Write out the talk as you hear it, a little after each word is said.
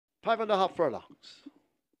5.5 furlongs.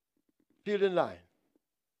 Field in line.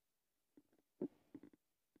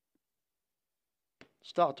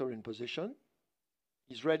 Starter in position.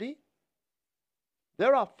 He's ready.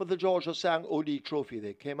 They're off for the George HOSANG OD Trophy.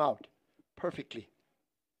 They came out perfectly.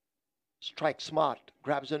 Strike Smart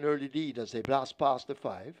grabs an early lead as they blast past the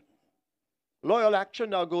 5. Loyal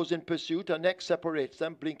Action now goes in pursuit. A neck separates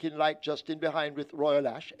them. Blinking Light just in behind with Royal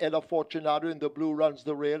Ash. Ella Fortunato in the blue runs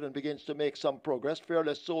the rail and begins to make some progress.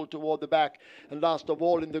 Fearless Soul toward the back. And last of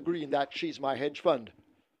all in the green, that She's My Hedge Fund.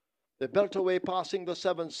 They belt away passing the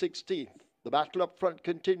 7/16. The battle up front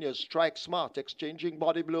continues. Strike Smart exchanging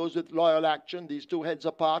body blows with Loyal Action. These two heads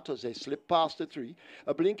apart as they slip past the 3.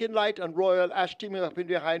 A Blinking Light and Royal Ash teaming up in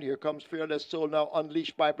behind. Here comes Fearless Soul now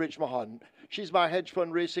unleashed by Bridgmohan. She's My Hedge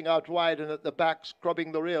Fund racing out wide and at the back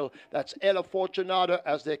scrubbing the rail. That's Ella Fortunato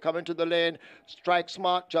as they come into the lane. Strike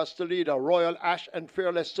Smart just the leader. Royal Ash and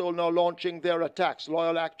Fearless Soul now launching their attacks.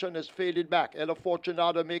 Loyal Action has faded back. Ella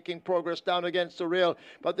Fortunato making progress down against the rail,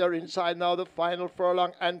 but they're inside now the final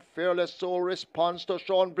furlong, and Fearless Soul responds to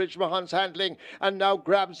Shaun Bridgmohan's handling and now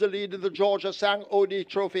grabs the lead in the George HOSANG OD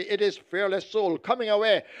Trophy. It is Fearless Soul coming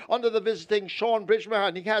away under the visiting Shaun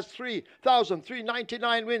Bridgmohan. He has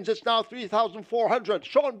 3,399 wins. It's now 3,400.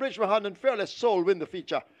 Shaun Bridgmohan and Fearless Soul win the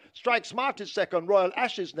feature. Strike Smart is second. Royal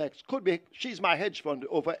Ash is next. Could be She's My Hedge Fund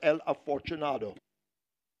over El Afortunado.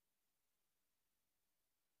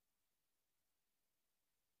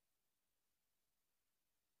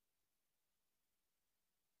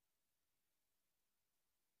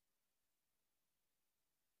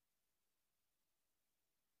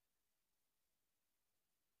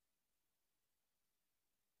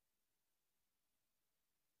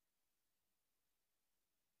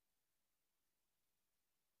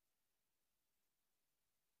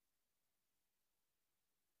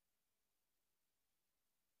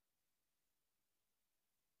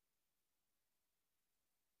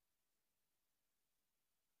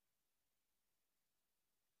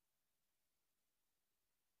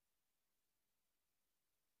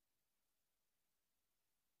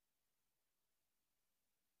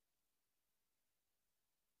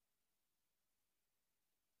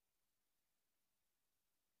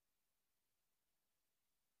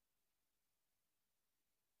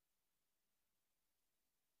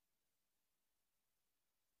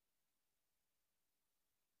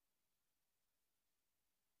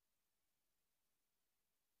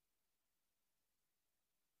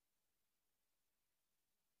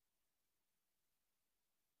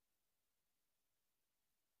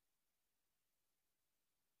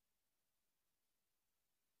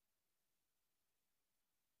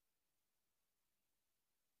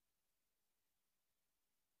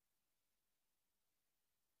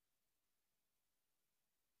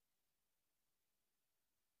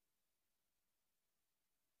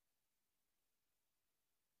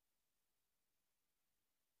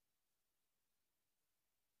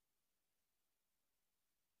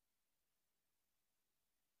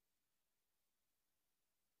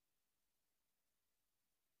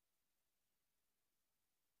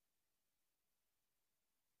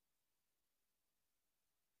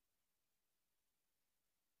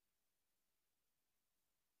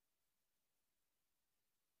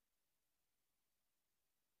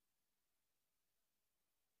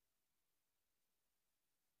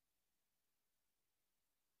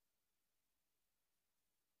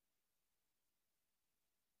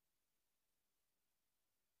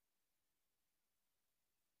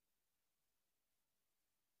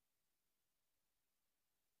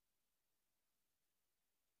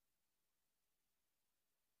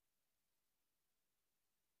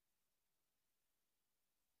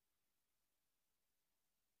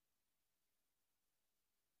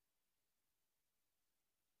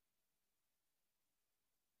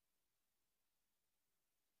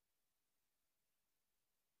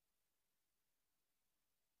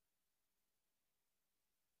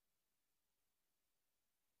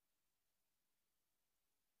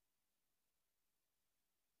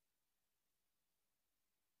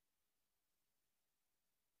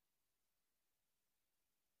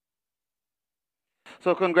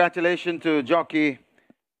 So congratulations to jockey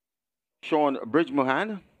Shaun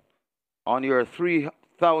Bridgmohan on your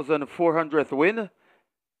 3,400th win.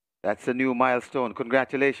 That's a new milestone.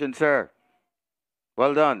 Congratulations, sir.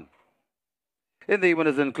 Well done. In the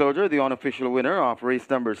winners' enclosure, the unofficial winner of race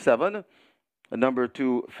number 7, number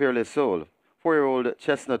 2, Fearless Soul. 4-year-old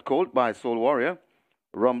Chestnut Colt by Soul Warrior.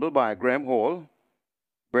 Rumble by Graham Hall.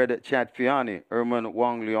 Bred Chad Fiani, Erman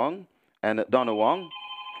Wong Leong, and Donna Wong.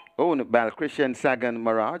 Owned by Christian Sagan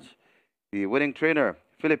Mirage. The winning trainer,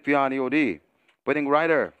 Philip Fiani OD. Winning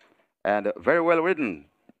rider, and very well ridden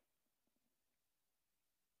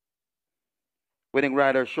winning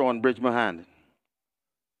rider Shaun Bridgmohan.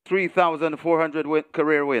 3,400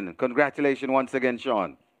 career win. Congratulations once again,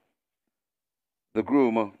 Shaun. The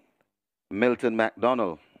groom, Milton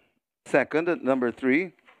McDonald. Second, number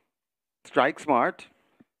 3, Strike Smart.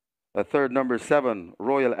 The third, number 7,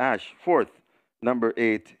 Royal Ash. Fourth, number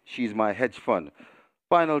 8, She's My Hedge Fund.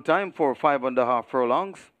 Final time for 5.5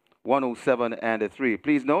 furlongs, 107 and 3.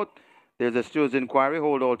 Please note, there's a steward's inquiry.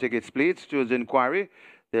 Hold all tickets, please. Steward's inquiry.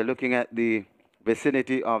 They're looking at the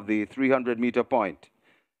vicinity of the 300-meter point.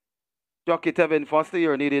 Jockey Tevin Foster,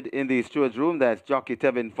 you're needed in the steward's room. That's Jockey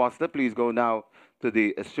Tevin Foster. Please go now to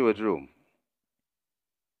the steward's room.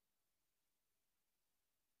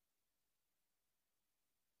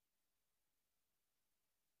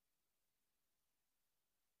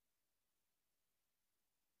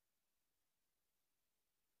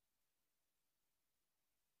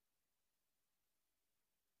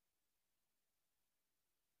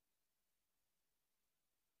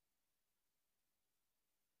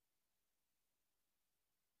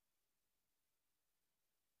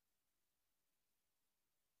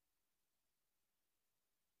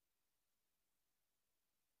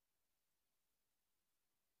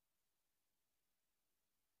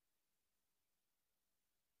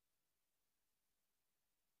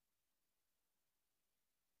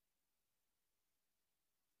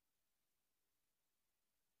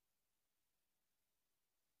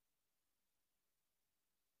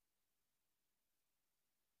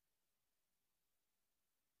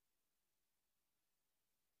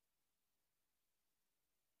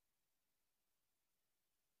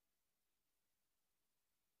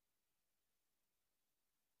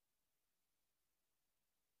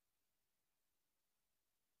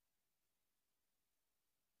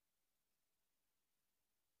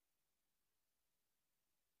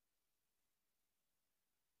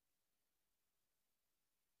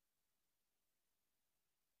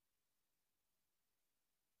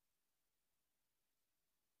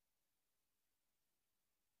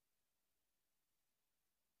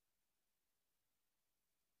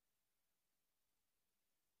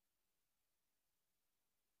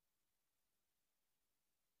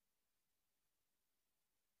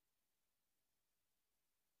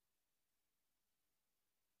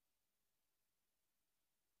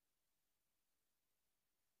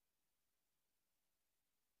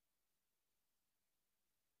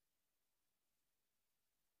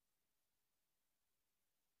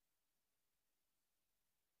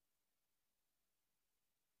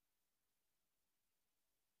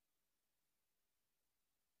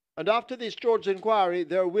 And after this George's inquiry,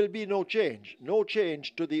 there will be no change. No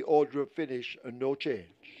change to the order of finish, and no change.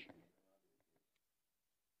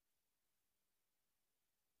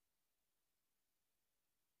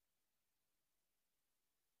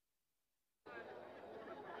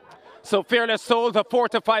 So Fearless Soul, the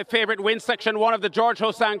 4-5 favorite, wins Section 1 of the George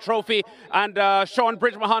Hosang Trophy, and Shaun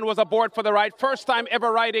Bridgmohan was aboard for the ride. First time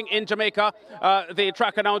ever riding in Jamaica. The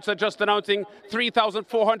track announcer just announcing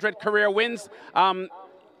 3,400 career wins.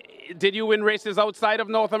 Did you win races outside of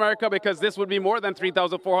North America? Because this would be more than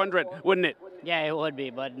 3,400, wouldn't it? Yeah, it would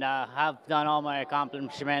be, but I've done all my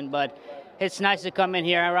accomplishments. But it's nice to come in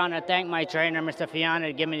here. I want to thank my trainer, Mr. Fiona,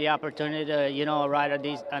 to give me the opportunity to, ride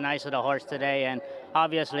a nice little horse today. And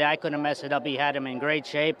obviously, I couldn't mess it up. He had him in great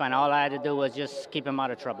shape, and all I had to do was just keep him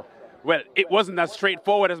out of trouble. Well, it wasn't as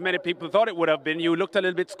straightforward as many people thought it would have been. You looked a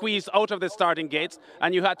little bit squeezed out of the starting gates,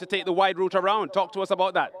 and you had to take the wide route around. Talk to us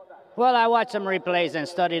about that. Well, I watched some replays and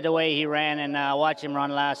studied the way he ran, and watched him run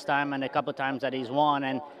last time and a couple times that he's won.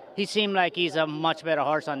 And he seemed like he's a much better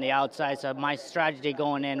horse on the outside, so my strategy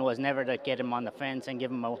going in was never to get him on the fence and give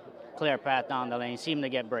him a clear path down the lane. He seemed to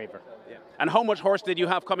get braver. Yeah. And how much horse did you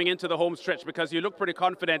have coming into the home stretch? Because you look pretty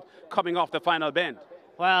confident coming off the final bend.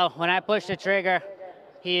 Well, when I pushed the trigger,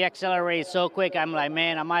 he accelerated so quick, I'm like,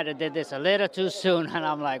 man, I might have did this a little too soon. And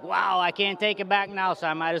I'm like, wow, I can't take it back now, so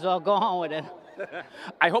I might as well go on with it.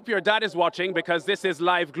 I hope your dad is watching, because this is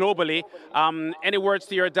live globally. Any words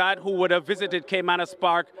to your dad, who would have visited Caymanas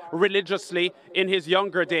Park religiously in his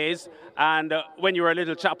younger days, and when you were a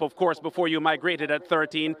little chap, of course, before you migrated at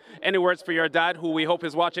 13? Any words for your dad, who we hope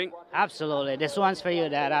is watching? Absolutely. This one's for you,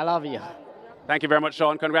 Dad. I love you. Thank you very much,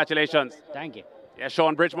 Shaun. Congratulations. Thank you. Yeah,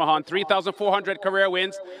 Shaun Bridgmohan, 3,400 career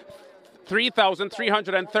wins.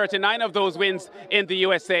 3,339 of those wins in the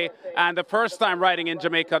USA, and the first time riding in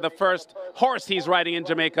Jamaica, the first horse he's riding in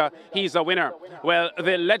Jamaica, he's a winner. Well,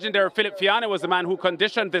 the legendary Philip Fiana was the man who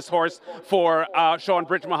conditioned this horse for Shaun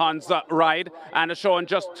Bridgmohan's ride, and Shaun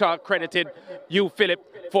just credited you,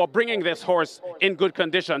 Philip, for bringing this horse in good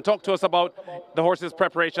condition. Talk to us about the horse's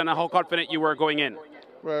preparation and how confident you were going in.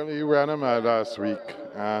 Well, he ran him out last week,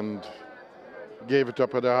 and gave it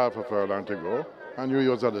up at a half a furlong to go, and he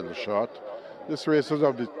was a little short. This race was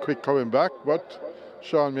a bit quick coming back, but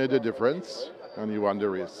Shaun made a difference, and he won the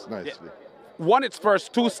race nicely. Yeah. Won its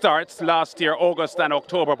first 2 starts last year, August and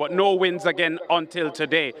October, but no wins again until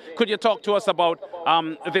today. Could you talk to us about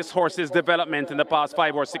this horse's development in the past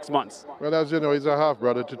 5 or 6 months? Well, as you know, he's a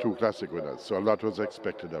half-brother to 2 classic winners, so a lot was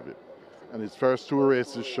expected of him. And his first 2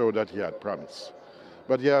 races showed that he had promise.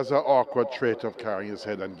 But he has an awkward trait of carrying his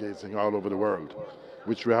head and gazing all over the world,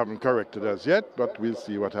 which we haven't corrected as yet, but we'll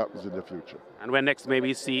see what happens in the future. And when next may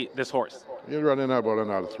we see this horse? He'll run in about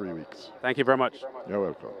another 3 weeks. Thank you very much. You're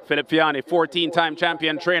welcome. Philip Fiani, 14-time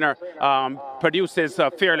champion trainer, produces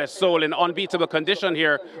Fearless Soul in unbeatable condition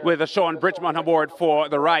here with Shaun Bridgmohan aboard for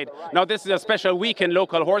the ride. Now, this is a special week in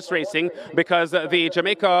local horse racing because the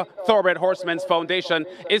Jamaica Thoroughbred Horsemen's Foundation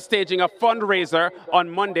is staging a fundraiser on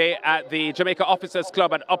Monday at the Jamaica Officers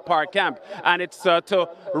Club at Up Park Camp. And it's to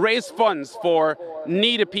raise funds for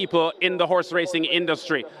needed people in the horse racing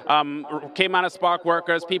industry. Caymanas park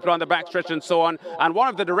workers, people on the backstretch and so on. And one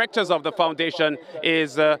of the directors of the foundation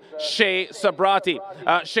is Shaun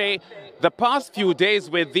Bridgmohan. Shay, the past few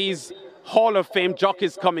days with these Hall of Fame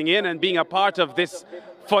jockeys coming in and being a part of this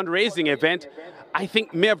fundraising event, I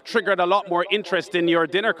think may have triggered a lot more interest in your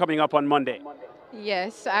dinner coming up on Monday.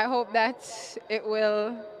 Yes, I hope that it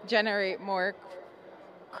will generate more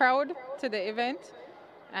crowd to the event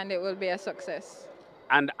and it will be a success.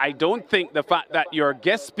 And I don't think the fact that your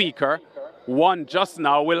guest speaker won just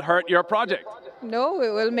now will hurt your project. No, it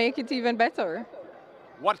will make it even better.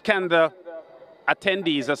 What can the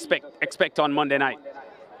attendees expect on Monday night?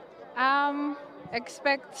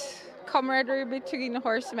 Expect camaraderie between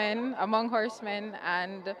horsemen, among horsemen,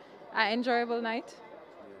 and an enjoyable night.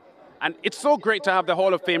 And it's so great to have the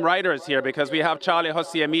Hall of Fame riders here because we have Charlie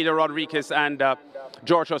Hussey, Emilio Rodriguez, and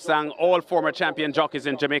George HOSANG, all former champion jockeys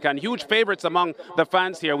in Jamaica, and huge favorites among the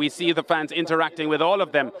fans here. We see the fans interacting with all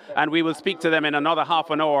of them, and we will speak to them in another half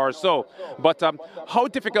an hour or so. But how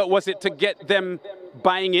difficult was it to get them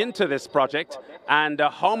buying into this project, and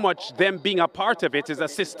how much them being a part of it is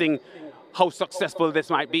assisting how successful this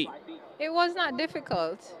might be? It was not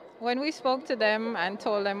difficult. When we spoke to them and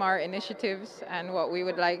told them our initiatives and what we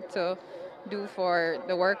would like to do for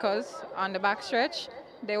the workers on the backstretch,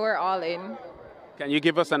 they were all in. Can you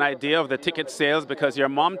give us an idea of the ticket sales? Because your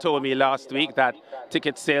mom told me last week that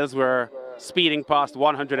ticket sales were speeding past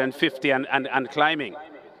 150 and climbing.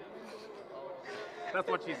 That's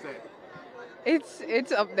what she said.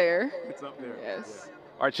 It's up there. It's up there. Yes.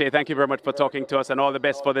 All right, Shay, thank you very much for talking to us, and all the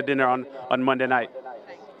best for the dinner on Monday night.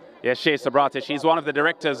 Yes, Shaun Bridgmohan. She's one of the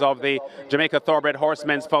directors of the Jamaica Thoroughbred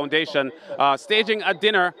Horsemen's Foundation, staging a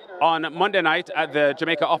dinner on Monday night at the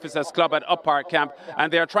Jamaica Officers Club at Up Park Camp,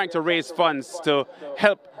 and they are trying to raise funds to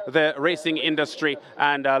help the racing industry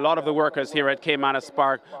and a lot of the workers here at Caymanas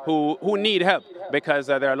Park who need help, because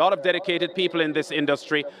there are a lot of dedicated people in this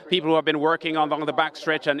industry, people who have been working along the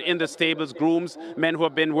backstretch and in the stables, grooms, men who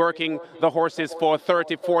have been working the horses for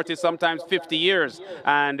 30, 40, sometimes 50 years,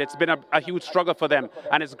 and it's been a huge struggle for them,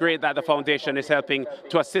 and it's great that the foundation is helping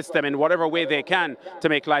to assist them in whatever way they can to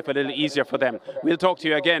make life a little easier for them. We'll talk to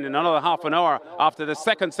you again in another half an hour after the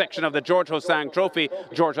second section of the George HOSANG Trophy.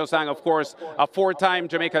 George HOSANG, of course, a 4-time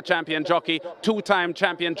Jamaica champion jockey, 2-time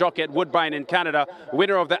champion jockey at Woodbine in Canada,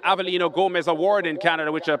 winner of the Avelino Gomez Award in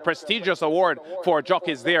Canada, which is a prestigious award for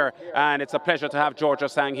jockeys there, and it's a pleasure to have George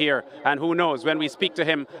HOSANG here. And who knows, when we speak to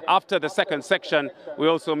him after the second section, we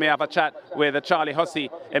also may have a chat with Charlie Hussey,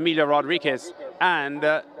 Emilio Rodriguez, and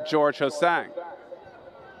George HOSANG.